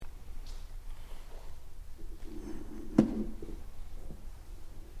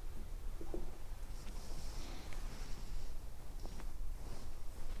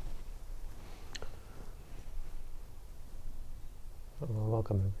Well,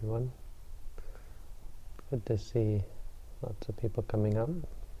 welcome everyone. Good to see lots of people coming up.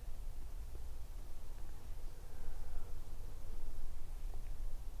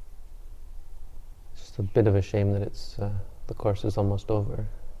 It's just a bit of a shame that the course is almost over. It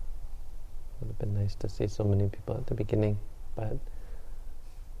would have been nice to see so many people at the beginning, but on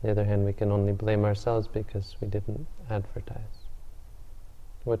the other hand, we can only blame ourselves because we didn't advertise,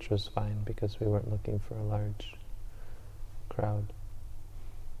 which was fine because we weren't looking for a large crowd.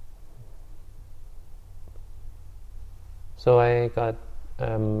 So I got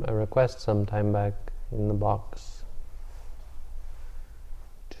a request some time back in the box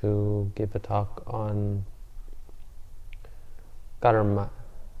to give a talk on karma,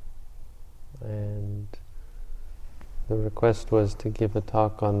 and the request was to give a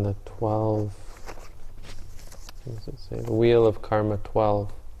talk on the 12, what does it say, the Wheel of Karma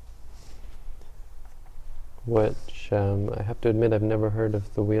 12, which I have to admit I've never heard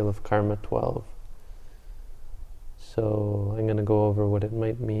of the Wheel of Karma 12. So I'm going to go over what it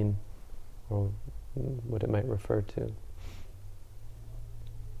might mean, or what it might refer to.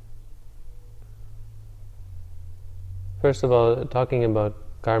 First of all, talking about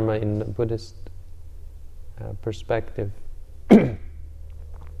karma in the Buddhist perspective, we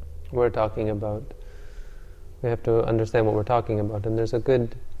have to understand what we're talking about, and there's a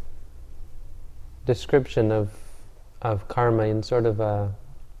good description of karma in sort of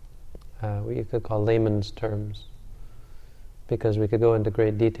what you could call layman's terms, because we could go into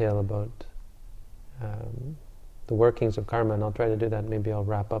great detail about the workings of karma, and I'll try to do that. Maybe I'll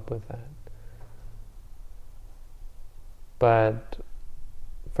wrap up with that. But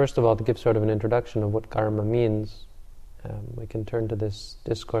first of all, to give sort of an introduction of what karma means, we can turn to this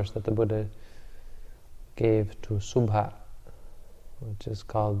discourse that the Buddha gave to Subha, which is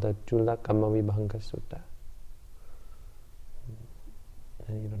called the Jula Kamma Vibhanga Sutta.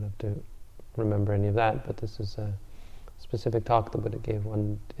 And you don't have to remember any of that, but this is a specific talk the Buddha gave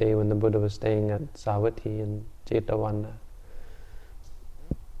one day when the Buddha was staying at Savatthi in Jetavana.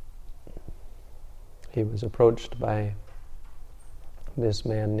 He was approached by this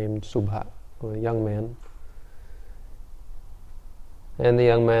man named Subha, a young man, and the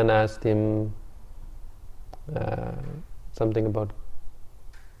young man asked him something about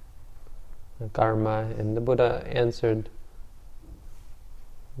karma, and the Buddha answered.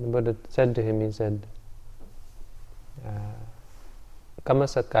 The Buddha said to him, he said,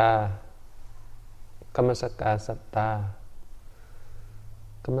 Kamasaka satta,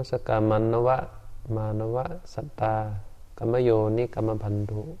 Kamasaka manava satta, Kamayoni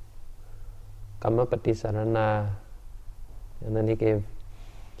kamabandhu, Kamapatisarana. And then he gave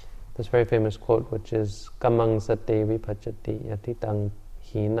this very famous quote, which is Kamang sate vipachati yatitang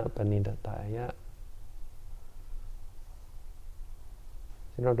hina panidataya.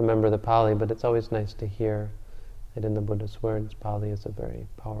 You don't remember the Pali, but it's always nice to hear that in the Buddha's words. Pali is a very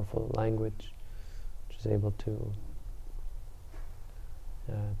powerful language which is able to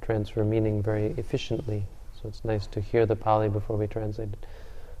transfer meaning very efficiently. So it's nice to hear the Pali before we translate it.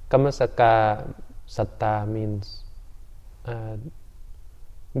 Kamasaka satta means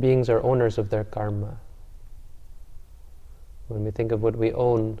beings are owners of their karma. When we think of what we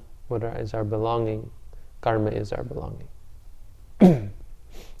own, is our belonging, karma is our belonging.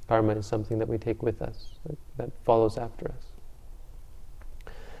 Karma is something that we take with us, that follows after us.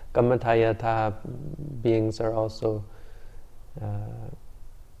 Kammatayata, beings are also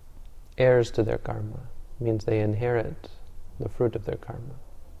heirs to their karma. Means they inherit the fruit of their karma.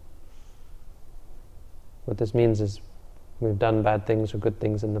 What this means is we've done bad things or good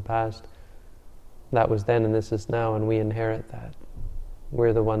things in the past. That was then and this is now, and we inherit that.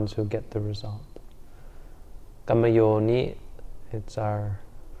 We're the ones who get the result. Kamayoni, it's our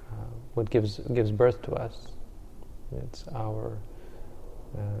what gives birth to us. It's our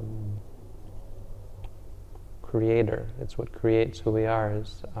creator. It's what creates who we are,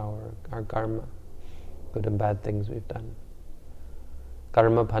 is our karma, good and bad things we've done.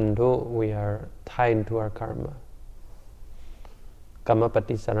 Karma bandhu, we are tied to our karma.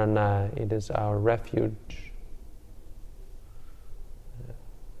 Kamapati sarana, it is our refuge.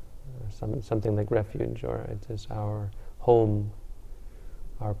 Something like refuge, or it is our home,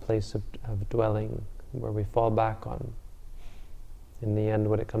 our place of dwelling, where we fall back on. In the end,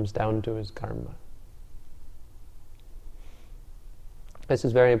 what it comes down to is karma. This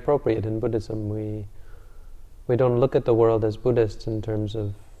is very appropriate in Buddhism. We don't look at the world as Buddhists in terms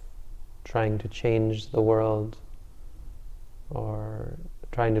of trying to change the world or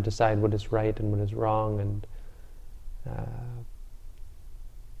trying to decide what is right and what is wrong, and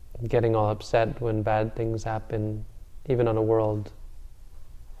getting all upset when bad things happen, even on a world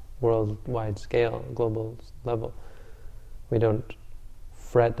worldwide scale, global level. We don't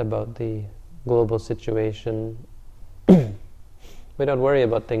fret about the global situation. We don't worry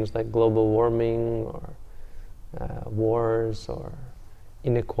about things like global warming or wars or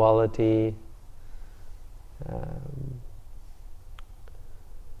inequality.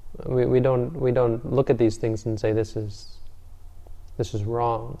 We don't look at these things and say this is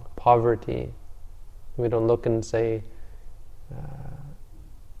wrong. Poverty. We don't look and say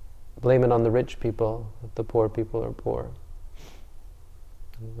blame it on the rich people if the poor people are poor.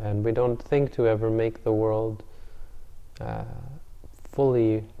 And we don't think to ever make the world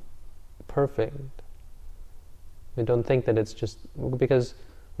fully perfect. We don't think that it's just, because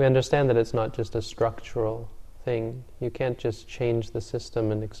we understand that it's not just a structural thing. You can't just change the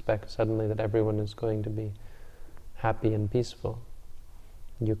system and expect suddenly that everyone is going to be happy and peaceful.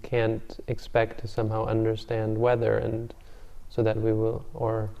 You can't expect to somehow understand weather and so that we will,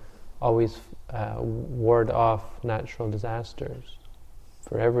 or always ward off natural disasters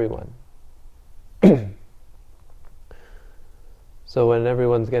for everyone. So when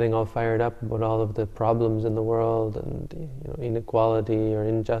everyone's getting all fired up about all of the problems in the world and inequality or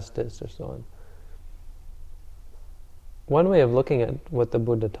injustice or so on, one way of looking at what the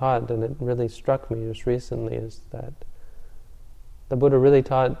Buddha taught, and it really struck me just recently, is that the Buddha really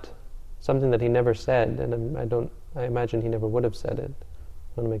taught something that he never said, and I imagine he never would have said it.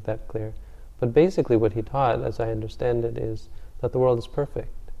 I want to make that clear. But basically what he taught, as I understand it, is that the world is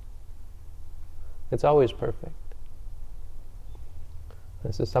perfect. It's always perfect.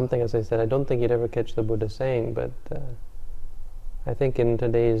 This is something, as I said, I don't think you'd ever catch the Buddha saying, but I think in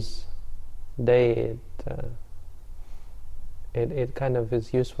today's day it kind of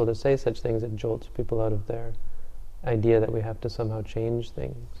is useful to say such things. It jolts people out of their idea that we have to somehow change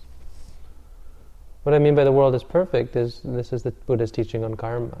things. What I mean by the world is perfect is, this is the Buddha's teaching on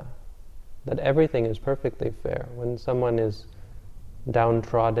karma, that everything is perfectly fair. When someone is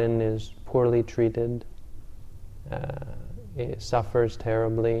downtrodden, is poorly treated, suffers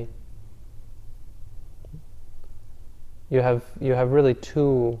terribly, you have really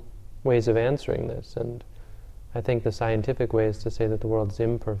two ways of answering this, and I think the scientific way is to say that the world is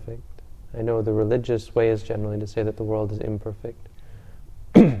imperfect. I know the religious way is generally to say that the world is imperfect.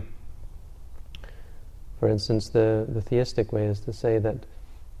 For instance, the theistic way is to say that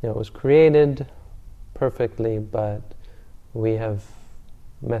it was created perfectly, but we have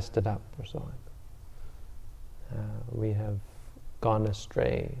messed it up, or so on. We have gone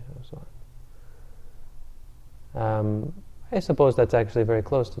astray, or so on. I suppose that's actually very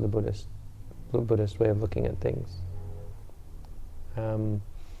close to the Buddhist way of looking at things.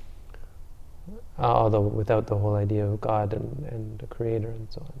 Although without the whole idea of God and the Creator and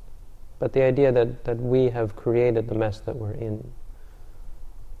so on. But the idea that we have created the mess that we're in.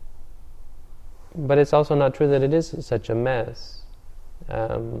 But it's also not true that it is such a mess.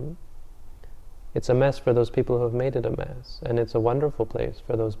 It's a mess for those people who have made it a mess, and it's a wonderful place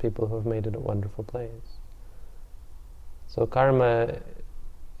for those people who have made it a wonderful place. So karma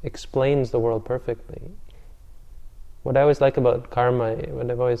explains the world perfectly. What I always like about karma, what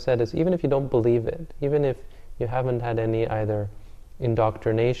I've always said is, even if you don't believe it, even if you haven't had any either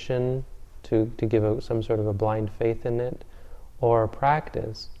indoctrination to give some sort of a blind faith in it, or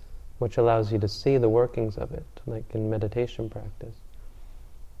practice which allows you to see the workings of it, like in meditation practice,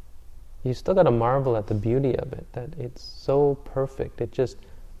 you still got to marvel at the beauty of it, that it's so perfect. It just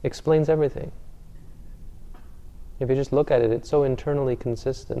explains everything. If you just look at it, it's so internally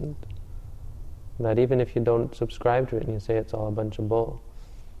consistent that even if you don't subscribe to it and you say it's all a bunch of bull,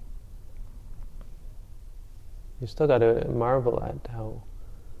 you still got to marvel at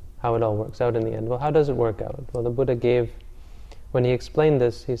how it all works out in the end. Well, how does it work out? Well, the Buddha when he explained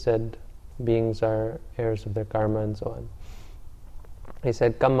this, he said beings are heirs of their karma and so on. He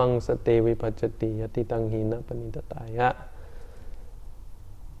said, Kammang sate vipachati yatitang hina panitataya.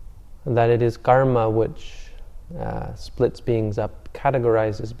 That it is karma which splits beings up,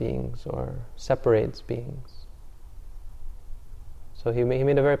 categorizes beings, or separates beings. So he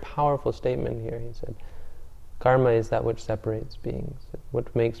made a very powerful statement here. He said, karma is that which separates beings,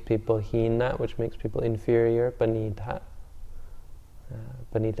 what makes people hina, which makes people inferior, panitataya,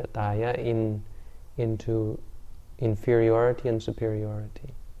 into inferiority and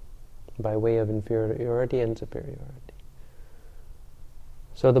superiority, by way of inferiority and superiority.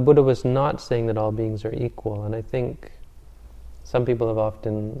 So the Buddha was not saying that all beings are equal, and I think some people have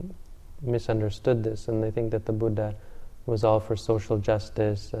often misunderstood this, and they think that the Buddha was all for social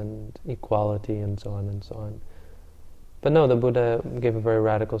justice and equality and so on and so on. But no, the Buddha gave a very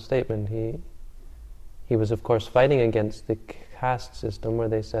radical statement. He he was, of course, fighting against the caste system where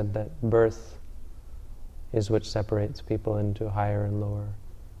they said that birth is which separates people into higher and lower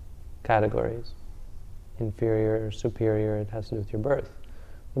categories. Inferior or superior, it has to do with your birth.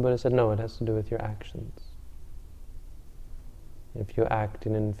 The Buddha said, no, it has to do with your actions. If you act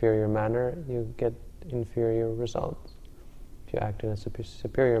in an inferior manner, you get inferior results. If you act in a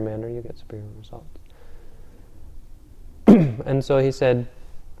superior manner, you get superior results. And so he said,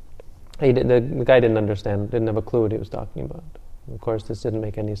 the guy didn't understand, didn't have a clue what he was talking about. Of course, this didn't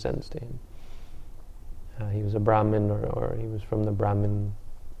make any sense to him. He was a Brahmin, or he was from the Brahmin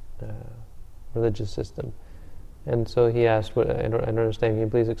religious system. And so he asked, I don't understand, can you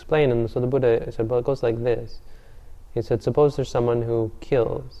please explain? And so the Buddha said, well, it goes like this. He said, suppose there's someone who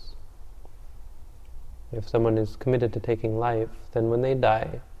kills. If someone is committed to taking life, then when they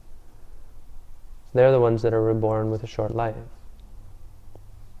die, they're the ones that are reborn with a short life.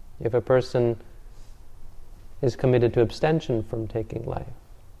 If a person is committed to abstention from taking life,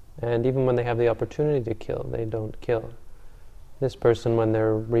 and even when they have the opportunity to kill, they don't kill. This person, when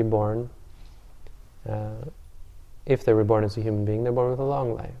they're reborn, if they're reborn as a human being, they're born with a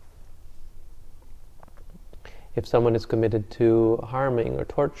long life. If someone is committed to harming or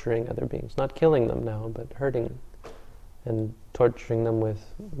torturing other beings, not killing them now, but hurting and torturing them with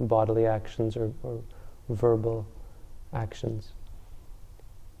bodily actions or verbal actions,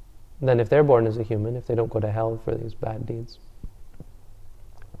 then if they're born as a human, if they don't go to hell for these bad deeds,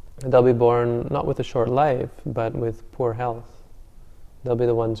 they'll be born not with a short life, but with poor health. They'll be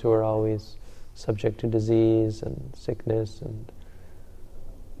the ones who are always subject to disease and sickness and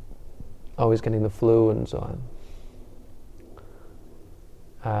always getting the flu and so on.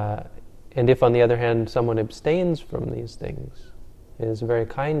 And if, on the other hand, someone abstains from these things, is very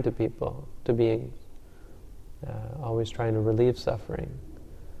kind to people, to beings, always trying to relieve suffering,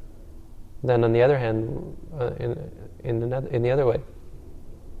 then on the other hand, in the other way,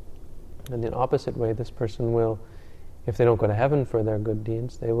 in the opposite way, this person will, if they don't go to heaven for their good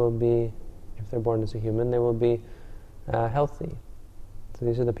deeds, they will be, if they're born as a human, they will be healthy. So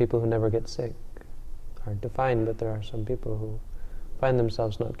these are the people who never get sick. Hard to find, but there are some people who find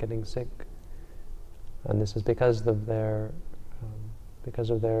themselves not getting sick, and this is because of their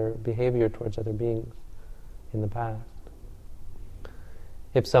behavior towards other beings in the past.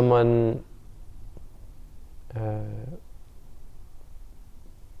 If someone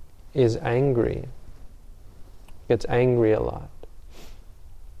is angry, gets angry a lot,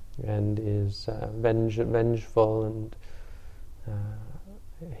 and is vengeful and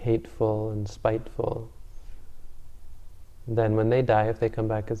hateful and spiteful, then when they die, if they come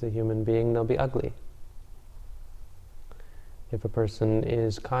back as a human being, they'll be ugly. If a person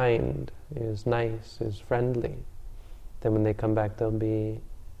is kind, is nice, is friendly, then when they come back, they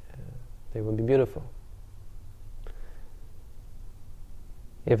will be beautiful.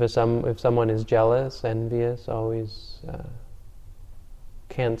 If someone is jealous, envious, always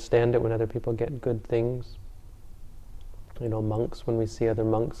can't stand it when other people get good things, monks, when we see other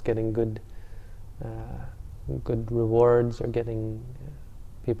monks getting good rewards, or getting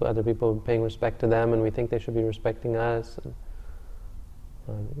other people paying respect to them, and we think they should be respecting us. And,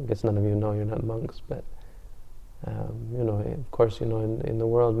 I guess none of you know, you're not monks, but of course, in the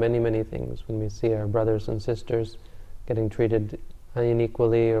world, many things. When we see our brothers and sisters getting treated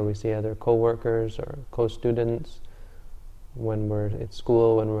unequally, or we see other co-workers or co-students, when we're at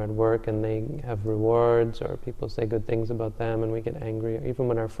school, when we're at work, and they have rewards, or people say good things about them, and we get angry. Even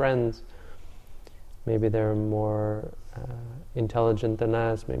when our friends, maybe they're more intelligent than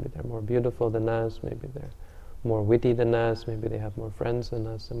us, maybe they're more beautiful than us, maybe they're more witty than us, maybe they have more friends than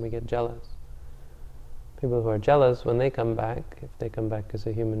us, and we get jealous. People who are jealous, when they come back, if they come back as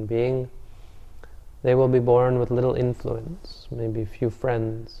a human being, they will be born with little influence, maybe few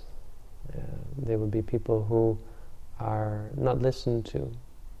friends. They will be people who are not listened to,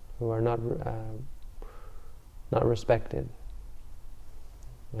 who are not respected.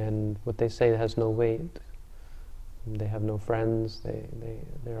 And what they say has no weight. They have no friends.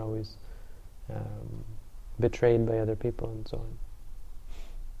 They're always betrayed by other people, and so on.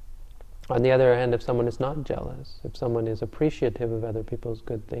 On the other hand, if someone is not jealous, if someone is appreciative of other people's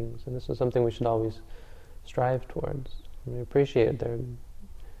good things, and this is something we should always strive towards, we appreciate their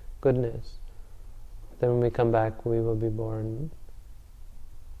goodness, then when we come back, we will be born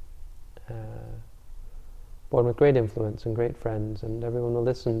with great influence and great friends, and everyone will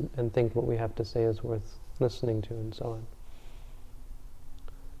listen and think what we have to say is worth listening to, and so on.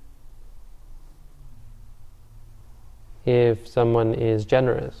 If someone is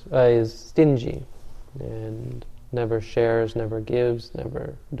generous, is stingy, and never shares, never gives,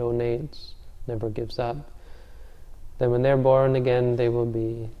 never donates, never gives up, then when they're born again, they will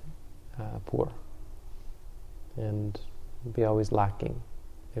be poor and be always lacking.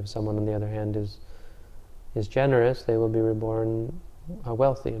 If someone, on the other hand, is generous, they will be reborn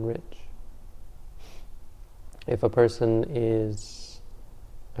wealthy and rich. If a person is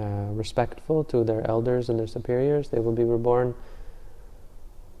respectful to their elders and their superiors, they will be reborn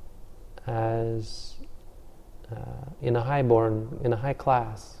as in a high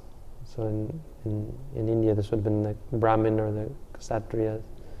class. So in India, this would have been the Brahmin or the Kshatriyas.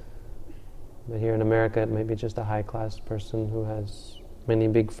 But here in America, it might be just a high-class person who has many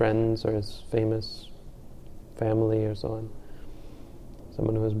big friends or is famous family or so on.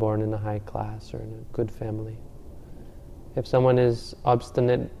 Someone who is born in a high class or in a good family. If someone is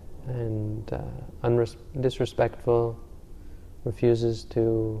obstinate and disrespectful, refuses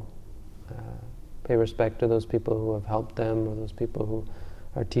to pay respect to those people who have helped them or those people who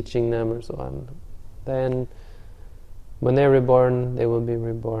are teaching them or so on, then when they're reborn, they will be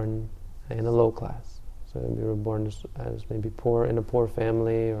reborn in a low class. So they'll be reborn as maybe poor in a poor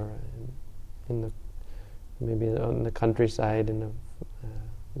family, or maybe on the countryside in the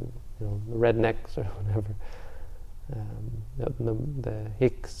rednecks or whatever, the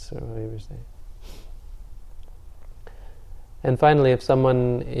Hicks or whatever you say. And finally, if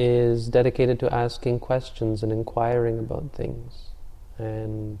someone is dedicated to asking questions and inquiring about things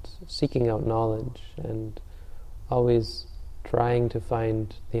and seeking out knowledge and always trying to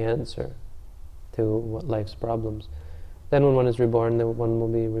find the answer to life's problems, then when one is reborn, then one will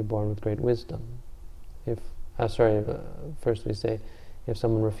be reborn with great wisdom. First we say, if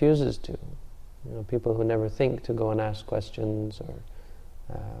someone refuses to, people who never think to go and ask questions or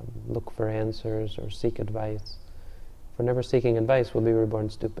look for answers or seek advice. If we're never seeking advice, we'll be reborn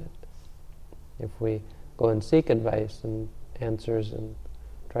stupid. If we go and seek advice and answers and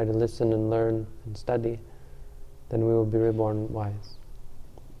try to listen and learn and study, then we will be reborn wise.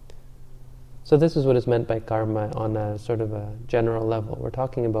 So this is what is meant by karma on a sort of a general level. We're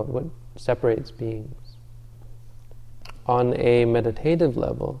talking about what separates beings. On a meditative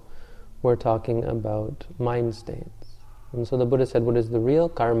level, we're talking about mind states. And so the Buddha said, what is the real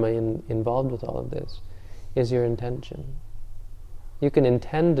karma involved with all of this is your intention. You can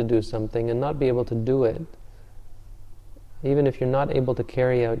intend to do something and not be able to do it. Even if you're not able to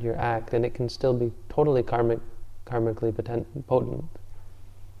carry out your act, and it can still be totally karmically potent.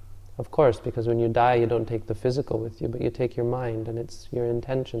 Of course, because when you die, you don't take the physical with you, but you take your mind, and it's your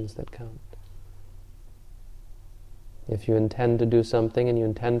intentions that count. If you intend to do something and you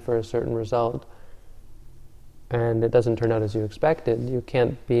intend for a certain result, and it doesn't turn out as you expected, you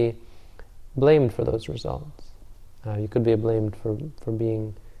can't be blamed for those results. You could be blamed for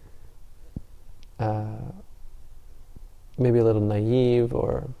being maybe a little naive,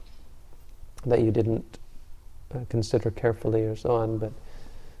 or that you didn't consider carefully or so on, but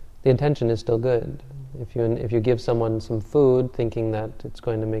the intention is still good. If you give someone some food thinking that it's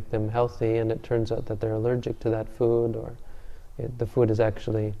going to make them healthy, and it turns out that they're allergic to that food, or the food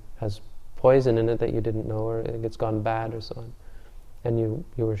has poison in it that you didn't know, or it's gone bad or so on, and you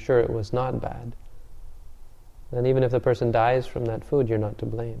were sure it was not bad, then even if the person dies from that food, you're not to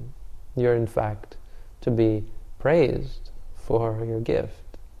blame. You're in fact to be praised for your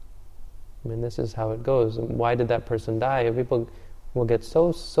gift. I mean, this is how it goes. And why did that person die? People will get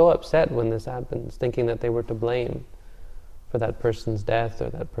so upset when this happens, thinking that they were to blame for that person's death or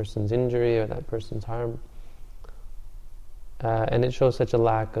that person's injury or that person's harm. And it shows such a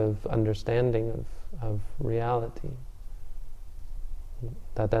lack of understanding of reality.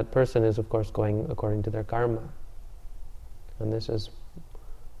 That person is, of course, going according to their karma. And this is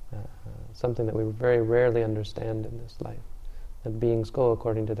something that we very rarely understand in this life. That beings go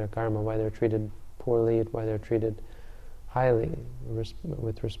according to their karma, why they're treated poorly, why they're treated highly,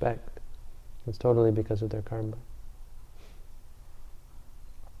 with respect. It's totally because of their karma.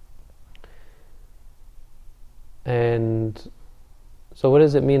 And so what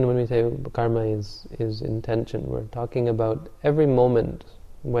does it mean when we say karma is intention? We're talking about every moment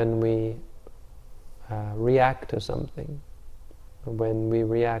when we react to something, when we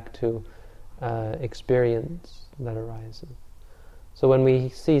react to experience that arises. So when we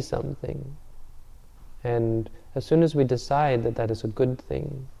see something, and as soon as we decide that that is a good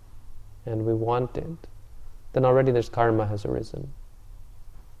thing, and we want it, then already there's karma has arisen.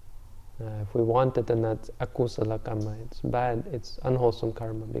 If we want it, then that's akusala karma. It's bad. It's unwholesome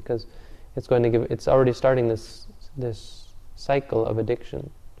karma, because it's already starting this cycle of addiction,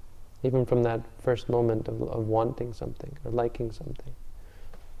 even from that first moment of wanting something or liking something.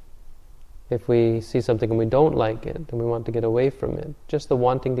 If we see something and we don't like it and we want to get away from it, just the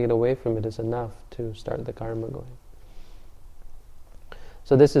wanting to get away from it is enough to start the karma going.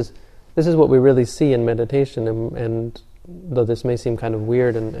 So this is what we really see in meditation, and though this may seem kind of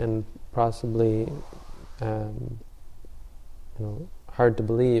weird and possibly hard to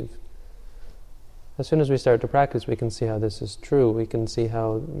believe, as soon as we start to practice, we can see how this is true. We can see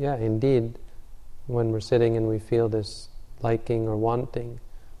how, indeed, when we're sitting and we feel this liking or wanting,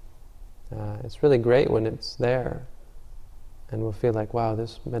 it's really great when it's there, and we'll feel like, wow,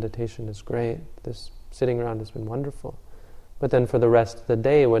 this meditation is great, this sitting around has been wonderful. But then for the rest of the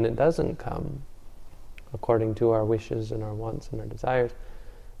day, when it doesn't come according to our wishes and our wants and our desires,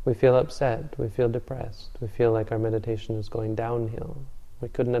 we feel upset, we feel depressed, we feel like our meditation is going downhill. We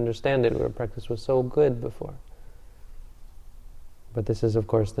couldn't understand it, our practice was so good before. But this is, of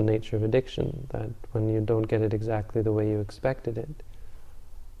course, the nature of addiction, that when you don't get it exactly the way you expected it,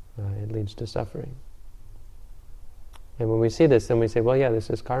 it leads to suffering. And when we see this, then we say, well, this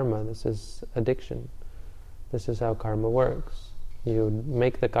is karma, this is addiction. This is how karma works. You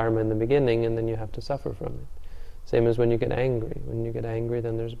make the karma in the beginning, and then you have to suffer from it. Same as when you get angry. When you get angry,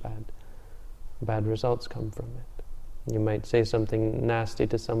 then there's bad results come from it. You might say something nasty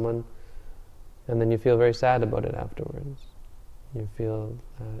to someone, and then you feel very sad about it afterwards. You feel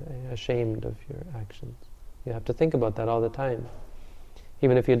ashamed of your actions. You have to think about that all the time.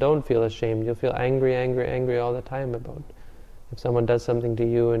 Even if you don't feel ashamed, you'll feel angry all the time about. If someone does something to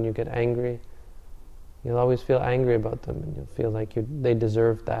you and you get angry, you'll always feel angry about them, and you'll feel like they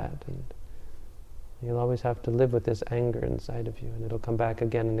deserve that, and you'll always have to live with this anger inside of you, and it'll come back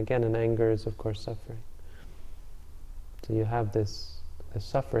again and again, and anger is, of course, suffering. So you have this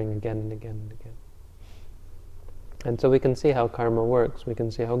suffering again and again and again. And so we can see how karma works. We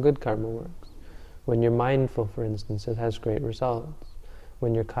can see how good karma works. When you're mindful, for instance, it has great results.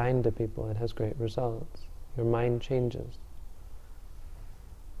 When you're kind to people, it has great results. Your mind changes.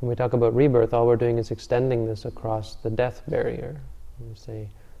 When we talk about rebirth, all we're doing is extending this across the death barrier. We say,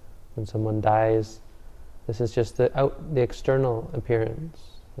 when someone dies, this is just the external appearance.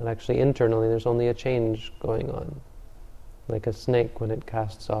 And actually, internally, there's only a change going on. Like a snake when it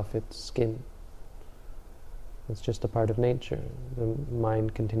casts off its skin. It's just a part of nature. The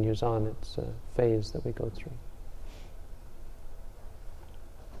mind continues on. It's a phase that we go through.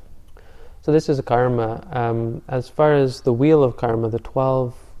 So this is karma. As far as the wheel of karma, the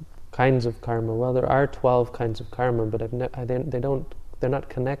 12 kinds of karma, well, there are 12 kinds of karma, but they're not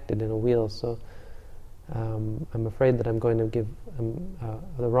connected in a wheel, so I'm afraid that I'm going to give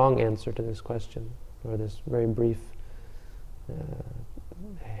the wrong answer to this question, or this very brief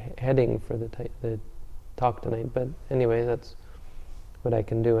heading for the talk tonight. But anyway, that's what I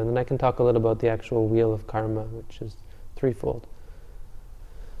can do. And then I can talk a little about the actual wheel of karma, which is threefold.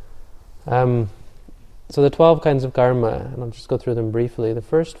 So the 12 kinds of karma, and I'll just go through them briefly. The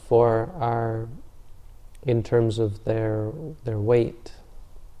first 4 are in terms of their weight.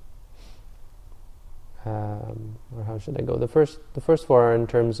 Or how should I go? The first 4 are in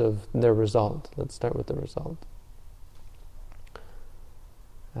terms of their result. Let's start with the result.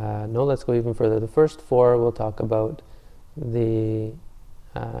 Let's go even further. The first 4 will talk about the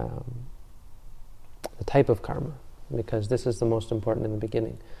type of karma, because this is the most important in the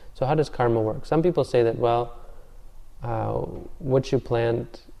beginning. So how does karma work? Some people say that, what you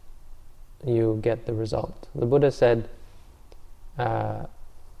plant, you get the result. The Buddha said,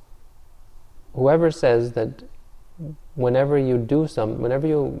 whoever says that whenever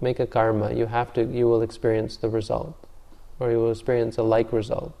you make a karma, you will experience the result, or you will experience a like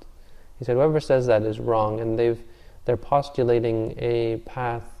result. He said, whoever says that is wrong, and they're postulating a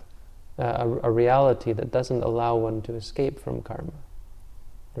path, a reality that doesn't allow one to escape from karma.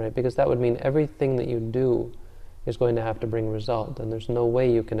 Right? Because that would mean everything that you do is going to have to bring result, and there's no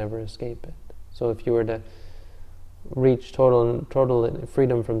way you can ever escape it. So if you were to reach total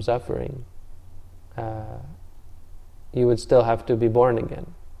freedom from suffering, you would still have to be born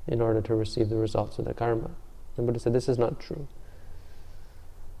again in order to receive the results of the karma. The Buddha said this is not true.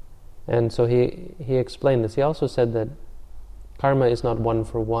 And so he explained this. He also said that karma is not one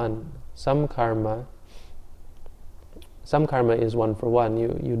for one. Some karma is one for one.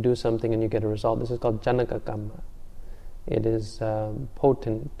 You do something and you get a result. This is called janaka karma. It is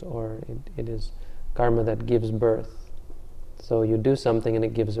potent, or it is karma that gives birth. So you do something and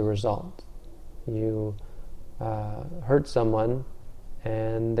it gives a result. You hurt someone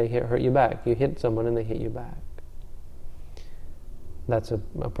and they hurt you back. You hit someone and they hit you back. That's a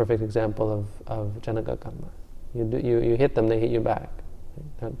perfect example of janaka karma. You hit them, they hit you back.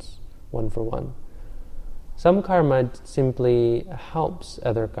 That's one for one. Some karma simply helps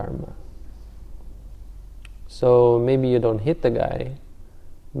other karma. So maybe you don't hit the guy,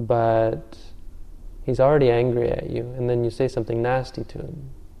 but he's already angry at you, and then you say something nasty to him,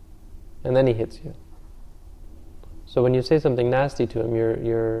 and then he hits you. So when you say something nasty to him,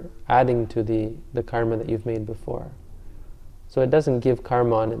 you're adding to the karma that you've made before. So it doesn't give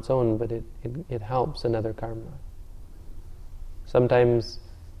karma on its own, but it helps another karma. Sometimes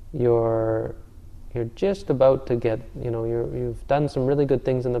you're just about to get, you've done some really good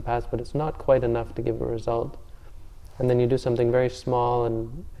things in the past, but it's not quite enough to give a result. And then you do something very small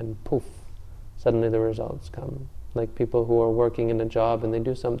and poof, suddenly the results come. Like people who are working in a job and they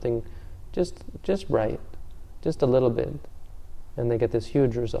do something just right, just a little bit, and they get this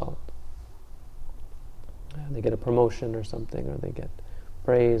huge result. They get a promotion or something, or they get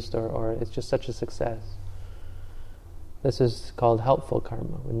praised, or it's just such a success. This is called helpful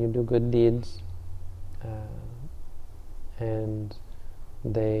karma, when you do good deeds and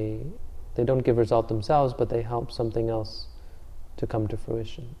they don't give result themselves, but they help something else to come to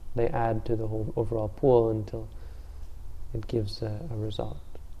fruition. They add to the whole overall pool until it gives a result.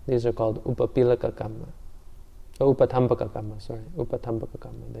 These are called upapilaka karma. Upatambaka karma, Upatambaka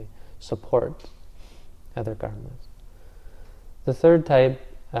karma. They support other karmas. The third type,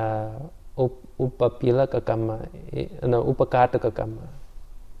 upapilaka karma, upakataka karma,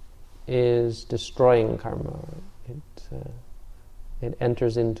 is destroying karma. It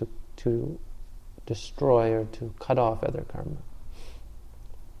enters into to destroy or to cut off other karma.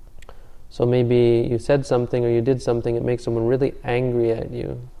 So maybe you said something or you did something, it makes someone really angry at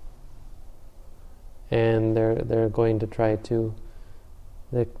you, and they're going to try to,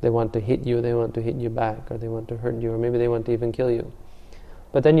 they want to hit you, they want to hit you back, or they want to hurt you, or maybe they want to even kill you.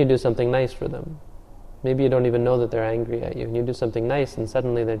 But then you do something nice for them. Maybe you don't even know that they're angry at you, and you do something nice and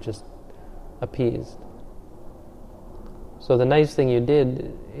suddenly they're just appeased. So the nice thing you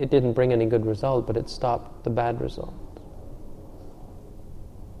did, it didn't bring any good result, but it stopped the bad result.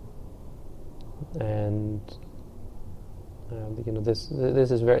 And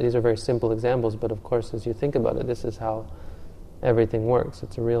these are very simple examples, but of course, as you think about it, this is how everything works.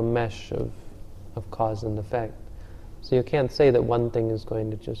 It's a real mesh of cause and effect. So you can't say that one thing is going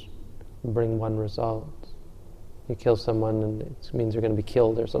to just bring one result. You kill someone and it means you're going to be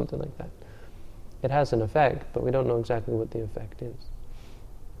killed or something like that. It has an effect, but we don't know exactly what the effect is.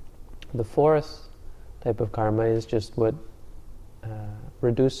 The fourth type of karma is just what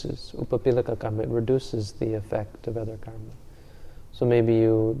reduces, upapilaka karma, it reduces the effect of other karma. So maybe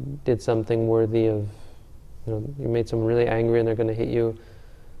you did something worthy of, you made someone really angry and they're going to hit you,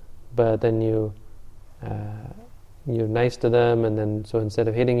 but then you're nice to them, and then so instead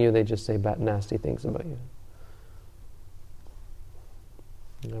of hitting you, they just say bad, nasty things about you.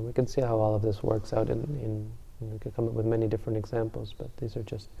 We can see how all of this works out in we could come up with many different examples, but these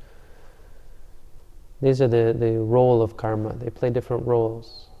are the role of karma. They play different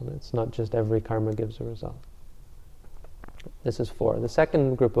roles, and it's not just every karma gives a result. This is 4. The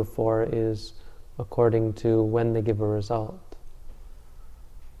second group of 4 is according to when they give a result.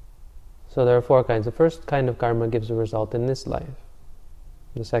 So there are 4 kinds. The first kind of karma gives a result in this life.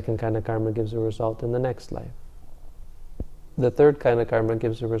 The second kind of karma gives a result in the next life. The third kind of karma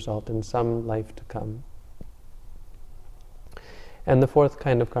gives a result in some life to come. And the fourth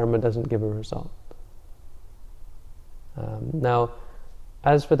kind of karma doesn't give a result. Now,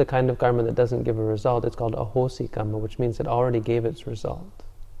 as for the kind of karma that doesn't give a result, it's called ahosi karma, which means it already gave its result.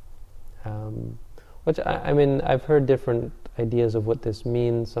 Which, I've heard different ideas of what this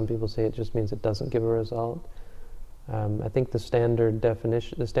means. Some people say it just means it doesn't give a result. I think the standard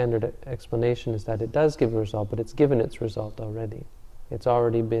definition, the standard explanation is that it does give a result, but it's given its result already. It's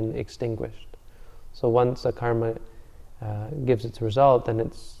already been extinguished. So once a karma gives its result, then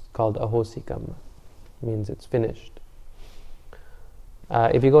it's called ahosi karma. It means it's finished.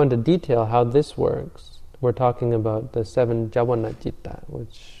 If you go into detail how this works, we're talking about the 7 javana citta,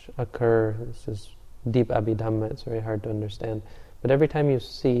 which occur. This is deep abhidhamma, it's very hard to understand. But every time you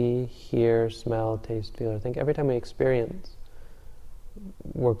see, hear, smell, taste, feel, or think, every time we experience,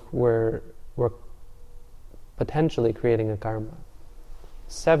 we're potentially creating a karma.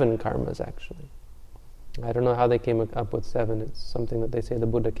 7 karmas, actually. I don't know how they came up with 7. It's something that they say the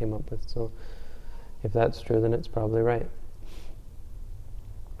Buddha came up with. So if that's true, then it's probably right.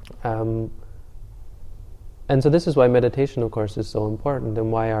 And so this is why meditation, of course, is so important,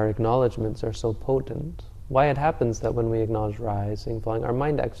 and why our acknowledgements are so potent. Why it happens that when we acknowledge rising, falling, our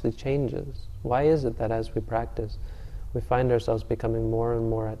mind actually changes. Why is it that as we practice, we find ourselves becoming more and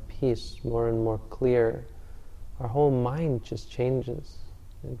more at peace, more and more clear? Our whole mind just changes.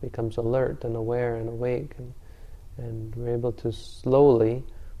 It becomes alert and aware and awake, and we're able to slowly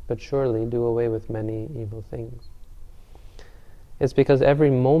but surely do away with many evil things. It's because every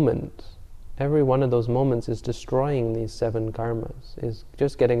moment, every one of those moments is destroying these 7 karmas, is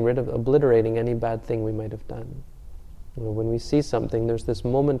just getting rid of, obliterating any bad thing we might have done. When we see something, there's this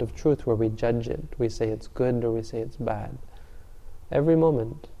moment of truth where we judge it. We say it's good or we say it's bad. Every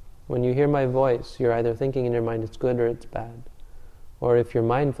moment. When you hear my voice, you're either thinking in your mind it's good or it's bad. Or if you're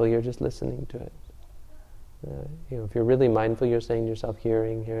mindful, you're just listening to it. If you're really mindful, you're saying to yourself,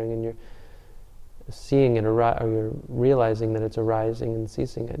 hearing, and you're seeing it, or you're realizing that it's arising and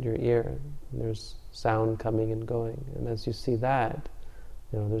ceasing at your ear. There's sound coming and going. And as you see that,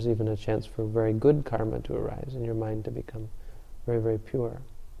 there's even a chance for very good karma to arise and your mind to become very, very pure.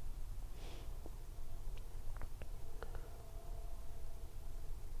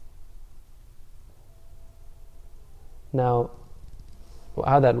 Now,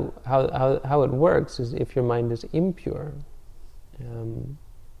 how it works is if your mind is impure,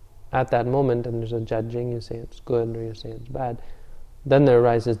 at that moment, and there's a judging, you say it's good or you say it's bad, then there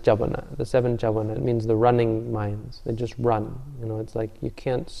arises javana, the 7 javana. It means the running minds. They just run. It's like you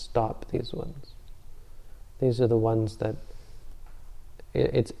can't stop these ones. These are the ones that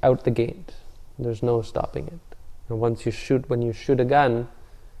it's out the gate. There's no stopping it. And when you shoot a gun,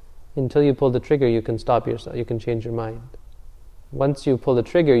 until you pull the trigger, you can stop yourself. You can change your mind. Once you pull the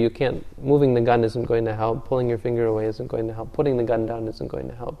trigger, you can't. Moving the gun isn't going to help. Pulling your finger away isn't going to help. Putting the gun down isn't going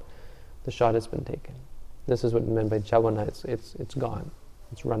to help. The shot has been taken. This is what meant by javana. It's gone.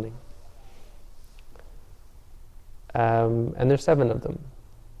 It's running. And there's 7 of them.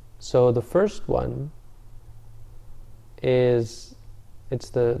 So the first one is it's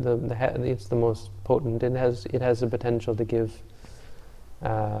the most potent. It has the potential to give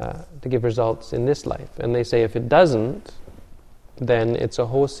results in this life. And they say if it doesn't, then it's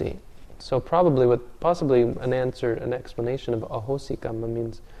ahosi. So possibly an explanation of ahosi kamma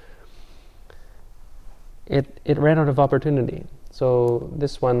means it ran out of opportunity. So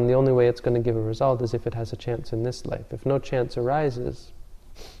this one, the only way it's going to give a result is if it has a chance in this life. If no chance arises,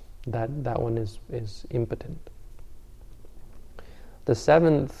 that one is impotent. The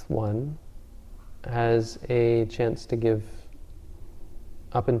 7th one has a chance to give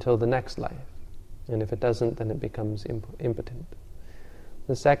up until the next life. And if it doesn't, then it becomes impotent.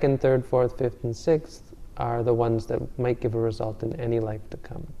 The 2nd, 3rd, 4th, 5th, and 6th are the ones that might give a result in any life to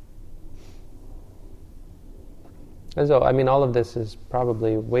come. And so, all of this is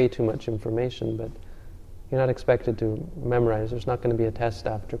probably way too much information, but you're not expected to memorize. There's not going to be a test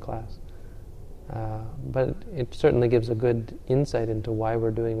after class. But it certainly gives a good insight into why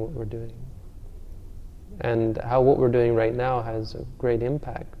we're doing what we're doing. And how what we're doing right now has a great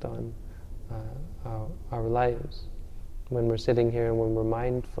impact on our lives. When we're sitting here and when we're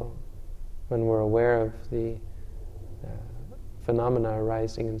mindful, when we're aware of the phenomena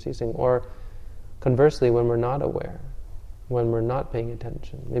arising and ceasing, or conversely, when we're not aware, when we're not paying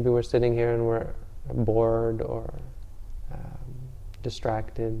attention. Maybe we're sitting here and we're bored or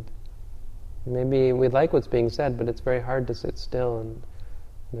distracted. Maybe we like what's being said, but it's very hard to sit still, and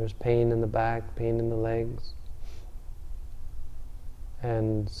there's pain in the back, pain in the legs.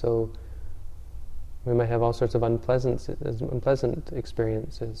 And so we might have all sorts of unpleasant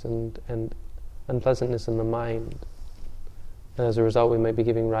experiences and unpleasantness in the mind. And as a result, we might be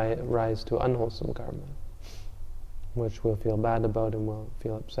giving rise to unwholesome karma, which we'll feel bad about and we'll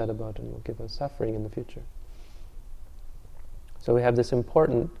feel upset about and will give us suffering in the future. So we have this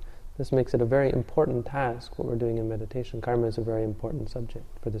makes it a very important task, what we're doing in meditation. Karma is a very important subject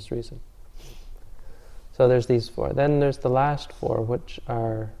for this reason. So there's these 4. Then there's the last 4, which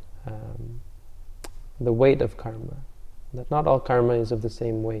are the weight of karma. That not all karma is of the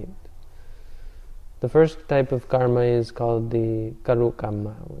same weight. The first type of karma is called the karu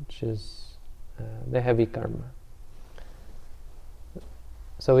karma, which is the heavy karma.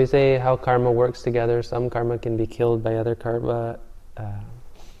 So we say how karma works together. Some karma can be killed by other karma.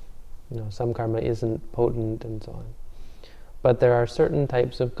 Some karma isn't potent and so on. But there are certain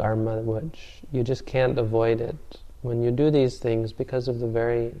types of karma which you just can't avoid it. When you do these things, because of the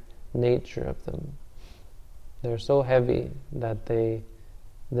very nature of them, they're so heavy that the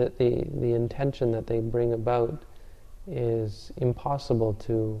intention that they bring about is impossible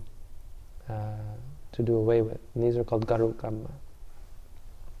to do away with. And these are called garu karma.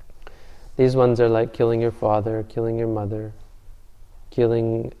 These ones are like killing your father, killing your mother,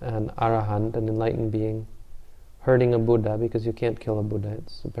 killing an arahant, an enlightened being, hurting a Buddha, because you can't kill a Buddha,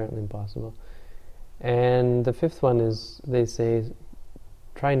 it's apparently impossible. And the 5th one is, they say,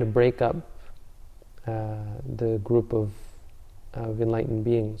 trying to break up the group of enlightened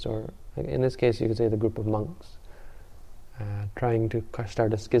beings, or in this case you could say the group of monks. trying to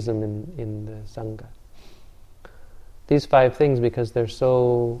start a schism in the Sangha. These 5 things, because they're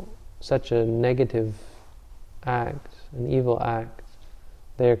such a negative act, an evil act,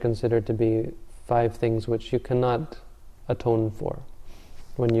 they are considered to be 5 things which you cannot atone for.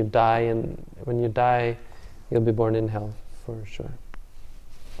 When you die, you'll be born in hell for sure.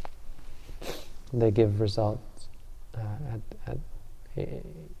 They give results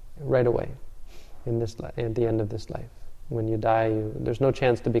right away at the end of this life. When you die, there's no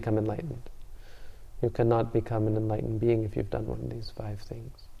chance to become enlightened. You cannot become an enlightened being if you've done one of these 5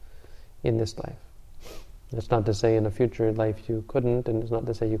 things in this life. That's not to say in a future life you couldn't, and it's not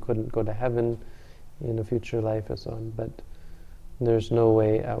to say you couldn't go to heaven in a future life and so on, but there's no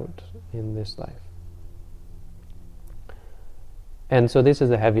way out in this life. And so these are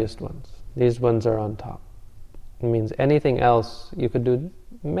the heaviest ones. These ones are on top. It means anything else, you could do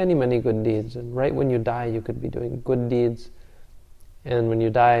many, many good deeds, and right when you die you could be doing good deeds, and when you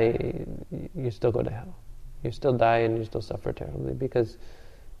die you still go to hell. You still die and you still suffer terribly, because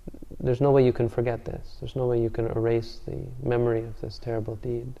there's no way you can forget this. There's no way you can erase the memory of this terrible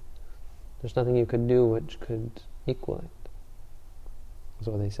deed. There's nothing you could do which could equal it. That's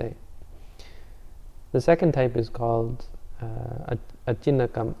what they say. The second type is called asana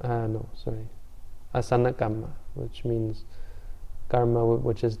kamma, which means karma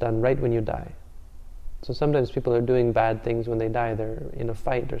which is done right when you die. So sometimes people are doing bad things when they die. They're in a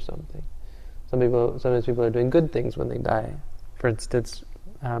fight or something. Sometimes people are doing good things when they die. For instance,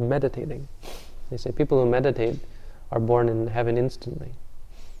 meditating. They say people who meditate are born in heaven instantly.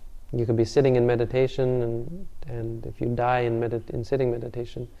 You could be sitting in meditation, and if you die in sitting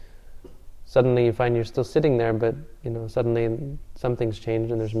meditation, suddenly you find you're still sitting there, but suddenly something's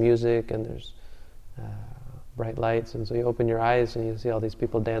changed, and there's music and there's bright lights, and so you open your eyes and you see all these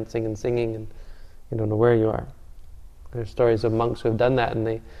people dancing and singing, and you don't know where you are. There's stories of monks who have done that, and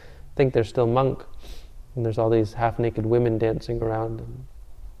they think they're still monk, and there's all these half-naked women dancing around, and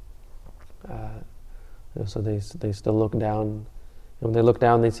so they still look down. And when they look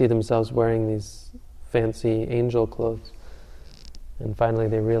down, they see themselves wearing these fancy angel clothes, and finally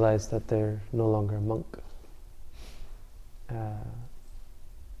they realize that they're no longer a monk.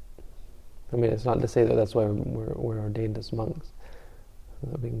 It's not to say that that's why we're ordained as monks, so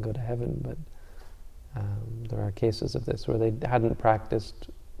that we can go to heaven, but there are cases of this where they hadn't practiced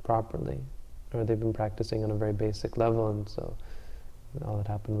properly, or they've been practicing on a very basic level, and so all that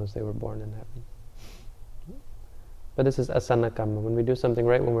happened was they were born in heaven. But this is asana kamma. When we do something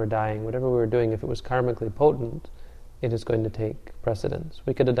right when we're dying, whatever we were doing, if it was karmically potent, it is going to take precedence.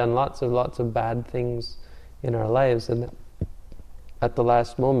 We could have done lots of bad things in our lives, and at the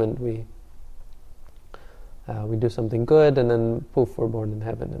last moment we do something good, and then poof, we're born in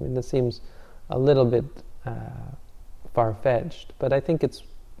heaven. This seems a little bit far-fetched, but I think it's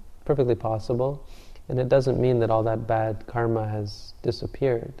perfectly possible, and it doesn't mean that all that bad karma has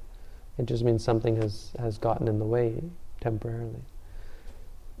disappeared. It just means something has gotten in the way temporarily.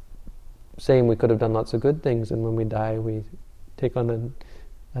 Same, we could have done lots of good things, and when we die we take on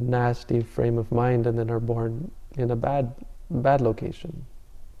a nasty frame of mind, and then are born in a bad location,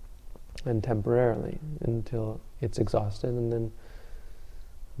 and temporarily, until it's exhausted, and then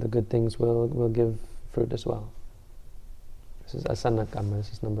the good things will give fruit as well. This is asana kamma.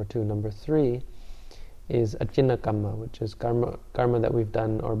 This is number 2. Number 3 is achinna kamma, which is karma that we've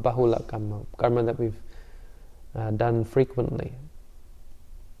done, or bahula kamma, karma that we've done frequently.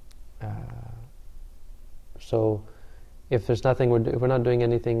 So if there's nothing, if we're not doing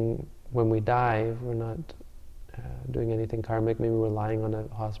anything when we die, if we're not doing anything karmic, maybe we're lying on a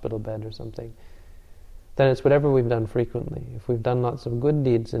hospital bed or something, then it's whatever we've done frequently. If we've done lots of good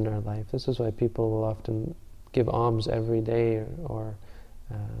deeds in our life, this is why people will often give alms every day, or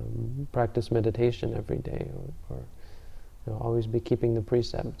practice meditation every day, or always be keeping the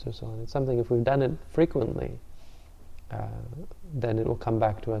precepts or so on. It's something, if we've done it frequently, then it will come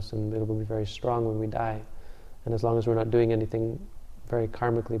back to us, and it will be very strong when we die. And as long as we're not doing anything very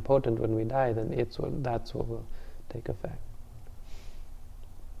karmically potent when we die, then that's what will take effect.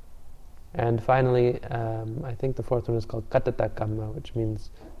 And finally, I think the 4th one is called katata kamma, which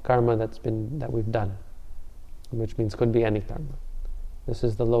means karma that we've done, which means could be any karma. This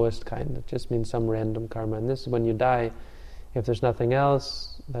is the lowest kind. It just means some random karma. And this is when you die, if there's nothing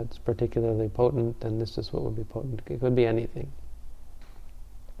else that's particularly potent, then this is what would be potent. It could be anything.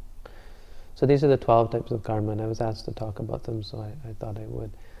 So these are the 12 types of karma, and I was asked to talk about them, so I thought I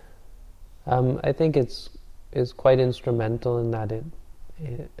would. I think it's quite instrumental in that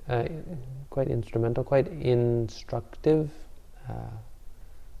quite instructive,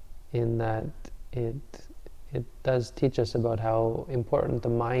 in that it it does teach us about how important the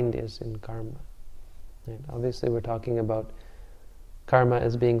mind is in karma. Right? Obviously we're talking about karma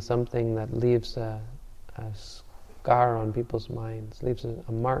as being something that leaves a scar on people's minds, leaves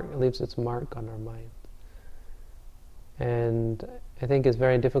a mark, leaves its mark on our mind. And I think it's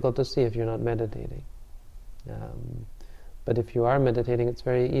very difficult to see if you're not meditating. But if you are meditating, it's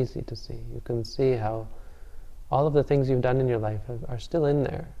very easy to see. You can see how all of the things you've done in your life are still in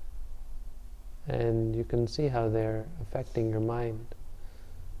there. And you can see how they're affecting your mind.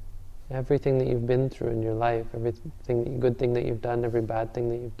 Everything that you've been through in your life, everything good thing that you've done, every bad thing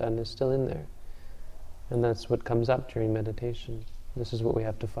that you've done is still in there. And that's what comes up during meditation. This is what we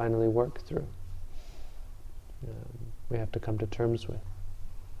have to finally work through. We have to come to terms with.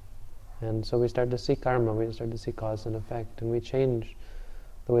 And so we start to see karma, we start to see cause and effect, and we change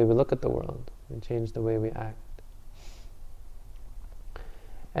the way we look at the world, we change the way we act.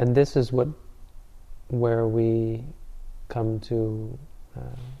 And this is where we come to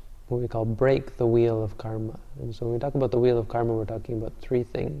what we call break the wheel of karma. And so when we talk about the wheel of karma, we're talking about three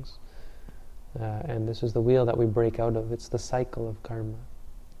things. And this is the wheel that we break out of. It's the cycle of karma.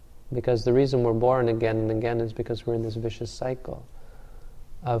 Because the reason we're born again and again is because we're in this vicious cycle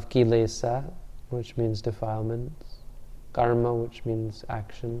of kilesa, which means defilements, karma, which means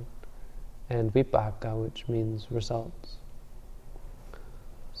action, and vipaka, which means results.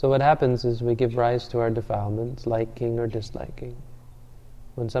 So what happens is we give rise to our defilements, liking or disliking.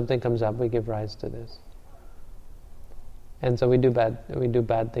 When something comes up, we give rise to this. And so we do bad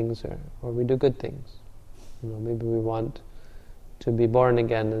things or we do good things. Maybe we want to be born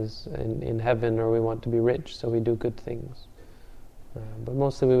again as in heaven, or we want to be rich, so we do good things. But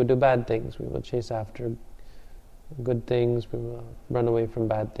mostly we would do bad things. We will chase after good things, we will run away from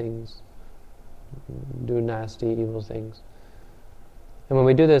bad things, do nasty, evil things. And when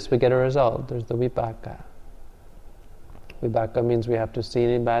we do this, we get a result. There's the vipaka. Vipaka means we have to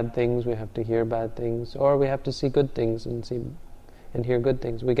see bad things, we have to hear bad things, or we have to see good things and hear good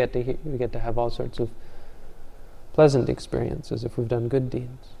things. We get to have all sorts of pleasant experiences if we've done good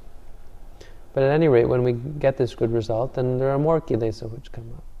deeds. But at any rate, when we get this good result, then there are more kilesa which come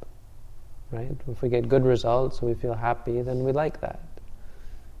up. Right? If we get good results, we feel happy, then we like that.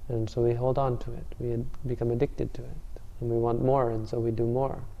 And so we hold on to it. We become addicted to it. And we want more, and so we do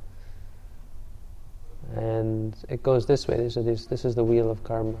more. And it goes this way. This is the wheel of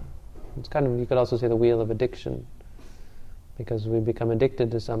karma. It's kind of, you could also say, the wheel of addiction. Because we become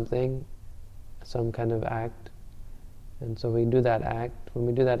addicted to something, some kind of act. And so we do that act. When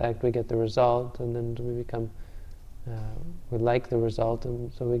we do that act, we get the result, and then we become, we like the result,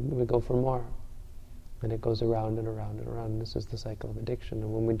 and so we go for more. And it goes around and around and around. And this is the cycle of addiction.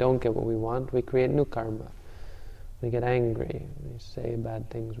 And when we don't get what we want, we create new karma. We get angry, we say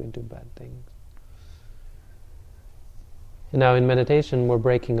bad things, we do bad things. And now in meditation, we're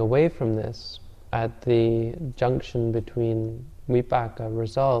breaking away from this at the junction between vipaka,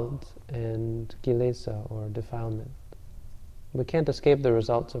 result, and kilesa, or defilement. We can't escape the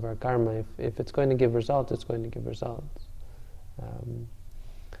results of our karma. If it's going to give results, it's going to give results.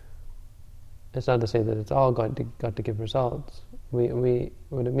 It's not to say that it's all got to give results. What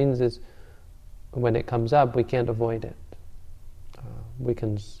it means is, when it comes up, we can't avoid it. We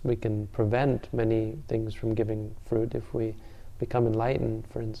can prevent many things from giving fruit if we become enlightened,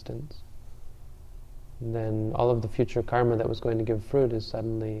 for instance. And then all of the future karma that was going to give fruit is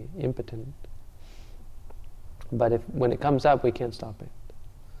suddenly impotent. But when it comes up, we can't stop it.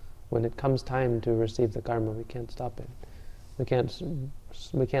 When it comes time to receive the karma, we can't stop it. We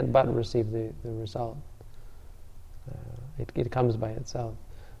can't but receive the result. It comes by itself.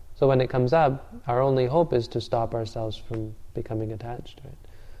 So when it comes up, our only hope is to stop ourselves from becoming attached to it.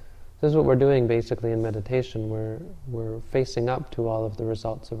 This is what we're doing basically in meditation. We're facing up to all of the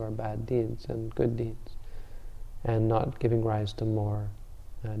results of our bad deeds and good deeds, and not giving rise to more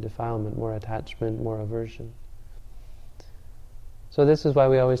defilement, more attachment, more aversion. So this is why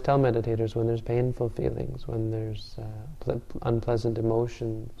we always tell meditators, when there's painful feelings, when there's unpleasant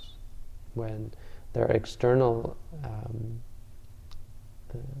emotions, when there are external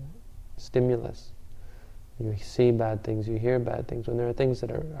stimulus, you see bad things, you hear bad things, when there are things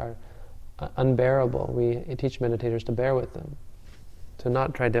that are unbearable, we teach meditators to bear with them, to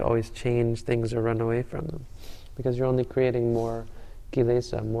not try to always change things or run away from them, because you're only creating more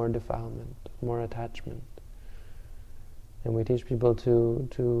kilesa, more defilement, more attachment. And we teach people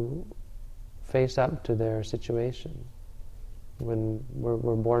to face up to their situation. When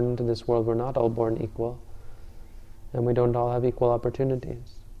we're born into this world, we're not all born equal, and we don't all have equal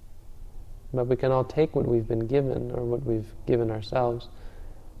opportunities. But we can all take what we've been given, or what we've given ourselves,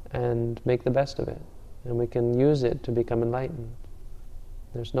 and make the best of it. and we can use it to become enlightened.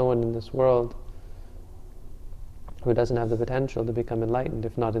 There's no one in this world who doesn't have the potential to become enlightened,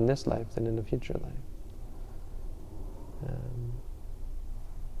 if not in this life, then in a future life.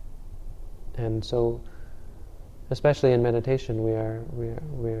 And so, especially in meditation,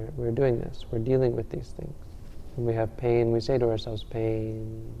 we're doing this. We're dealing with these things. When we have pain, we say to ourselves,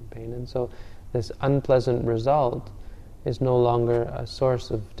 pain, pain. And so this unpleasant result is no longer a source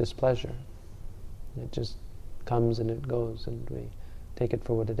of displeasure. It just comes and it goes, and we take it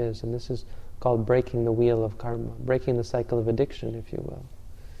for what it is. And this is called breaking the wheel of karma, breaking the cycle of addiction, if you will.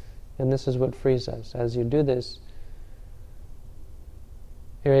 And this is what frees us. As you do this,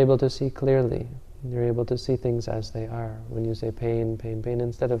 you're able to see clearly. You're able to see things as they are. When you say pain, pain, pain,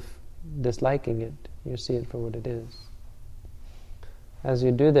 instead of disliking it, you see it for what it is. As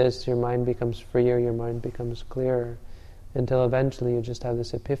you do this, your mind becomes freer, your mind becomes clearer, until eventually you just have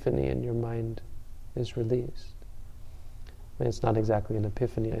this epiphany and your mind is released. I mean, it's not exactly an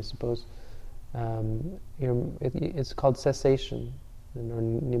epiphany, I suppose. It's called cessation, or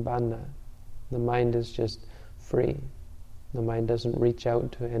nibbana. The mind is just free. The mind doesn't reach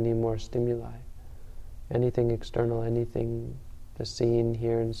out to any more stimuli. Anything external, anything to see and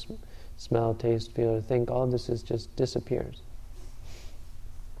hear and smell, taste, feel, or think, all of this just disappears.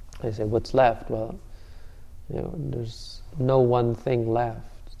 I say, what's left? Well, there's no one thing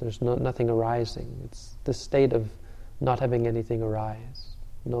left. There's nothing arising. It's the state of not having anything arise.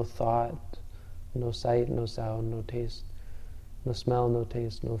 No thought, no sight, no sound, no taste, no smell, no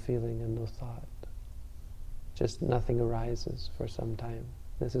taste, no feeling, and no thought. Just nothing arises for some time.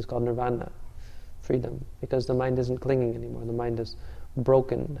 This is called nirvana, freedom, because the mind isn't clinging anymore. The mind is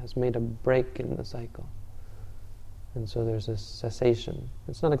broken, has made a break in the cycle. And so there's a cessation.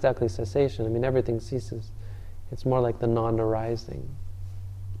 It's not exactly cessation. I mean, everything ceases. It's more like the non-arising.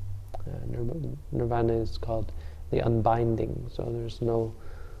 Nirvana is called the unbinding, so there's no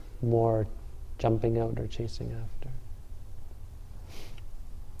more jumping out or chasing after.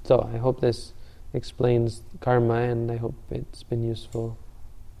 So I hope this explains karma, and I hope it's been useful,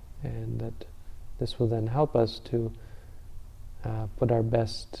 and that this will then help us to put our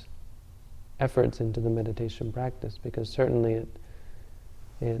best efforts into the meditation practice, because certainly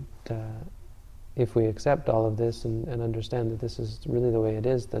if we accept all of this and understand that this is really the way it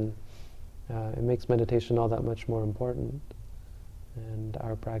is, then it makes meditation all that much more important, and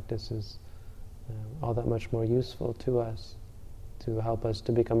our practice is all that much more useful to us, to help us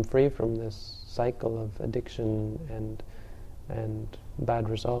to become free from this cycle of addiction and bad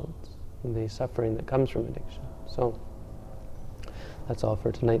results, and the suffering that comes from addiction. So that's all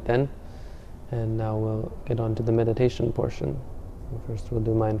for tonight then, and now we'll get on to the meditation portion. First we'll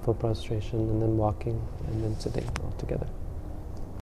do mindful prostration, and then walking, and then sitting all together.